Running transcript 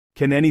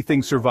Can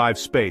anything survive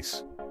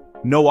space?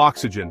 No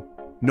oxygen,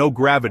 no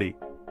gravity,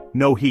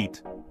 no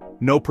heat,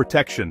 no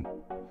protection.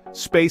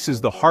 Space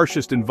is the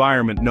harshest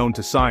environment known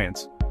to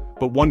science,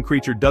 but one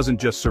creature doesn't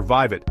just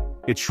survive it,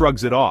 it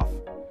shrugs it off.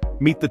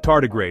 Meet the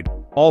tardigrade,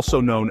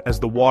 also known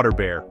as the water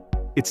bear.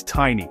 It's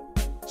tiny,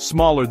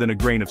 smaller than a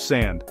grain of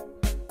sand,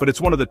 but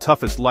it's one of the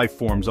toughest life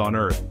forms on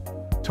Earth.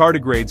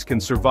 Tardigrades can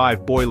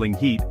survive boiling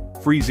heat,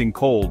 freezing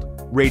cold,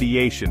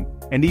 radiation,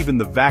 and even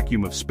the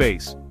vacuum of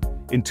space.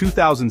 In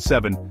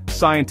 2007,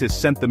 scientists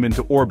sent them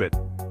into orbit.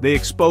 They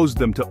exposed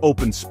them to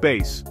open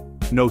space.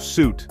 No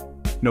suit,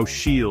 no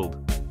shield.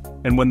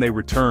 And when they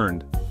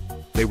returned,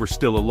 they were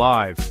still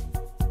alive.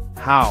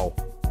 How?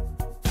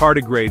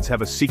 Tardigrades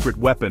have a secret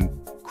weapon,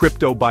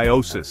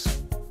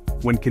 cryptobiosis.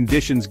 When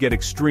conditions get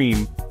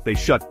extreme, they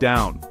shut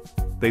down.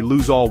 They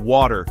lose all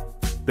water.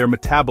 Their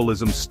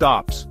metabolism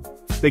stops.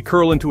 They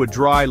curl into a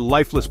dry,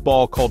 lifeless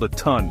ball called a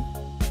ton.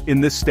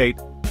 In this state,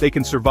 they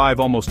can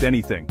survive almost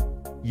anything.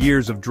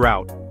 Years of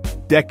drought,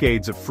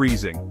 decades of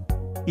freezing,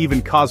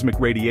 even cosmic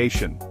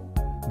radiation.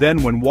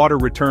 Then when water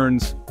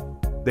returns,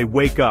 they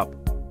wake up,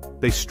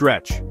 they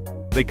stretch,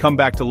 they come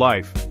back to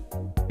life.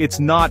 It's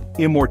not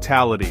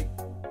immortality,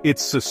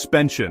 it's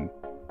suspension,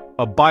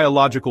 a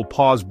biological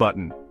pause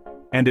button,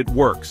 and it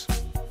works.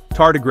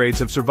 Tardigrades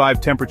have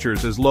survived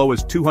temperatures as low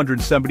as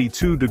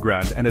 272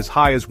 degrees and as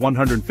high as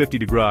 150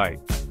 degrees.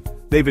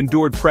 They've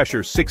endured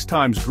pressure 6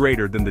 times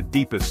greater than the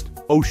deepest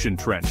ocean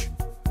trench.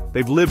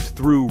 They've lived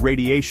through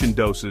radiation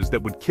doses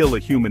that would kill a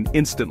human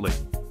instantly.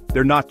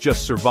 They're not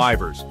just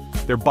survivors,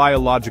 they're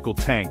biological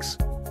tanks.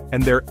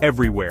 And they're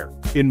everywhere,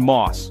 in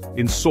moss,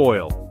 in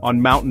soil, on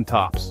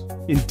mountaintops,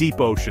 in deep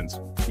oceans,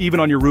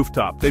 even on your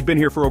rooftop. They've been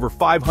here for over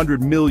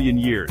 500 million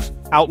years,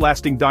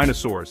 outlasting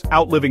dinosaurs,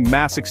 outliving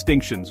mass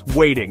extinctions,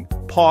 waiting,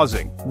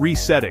 pausing,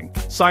 resetting.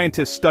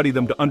 Scientists study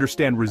them to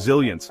understand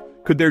resilience.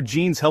 Could their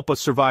genes help us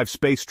survive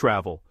space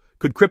travel?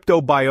 Could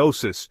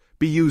cryptobiosis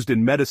be used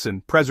in medicine,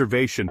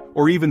 preservation,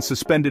 or even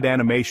suspended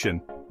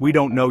animation? We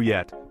don't know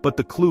yet, but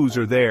the clues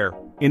are there.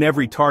 In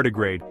every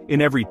tardigrade,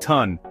 in every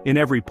ton, in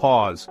every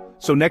pause.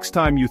 So next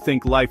time you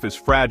think life is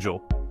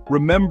fragile,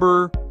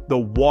 remember the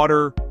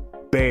water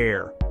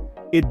bear.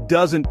 It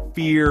doesn't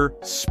fear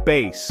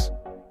space.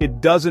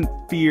 It doesn't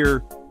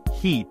fear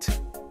heat.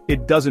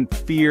 It doesn't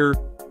fear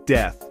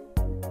death.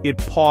 It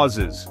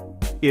pauses.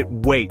 It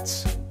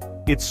waits.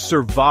 It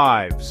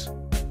survives.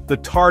 The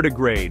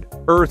tardigrade,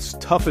 Earth's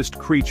toughest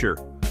creature,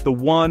 the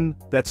one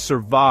that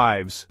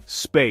survives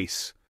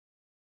space.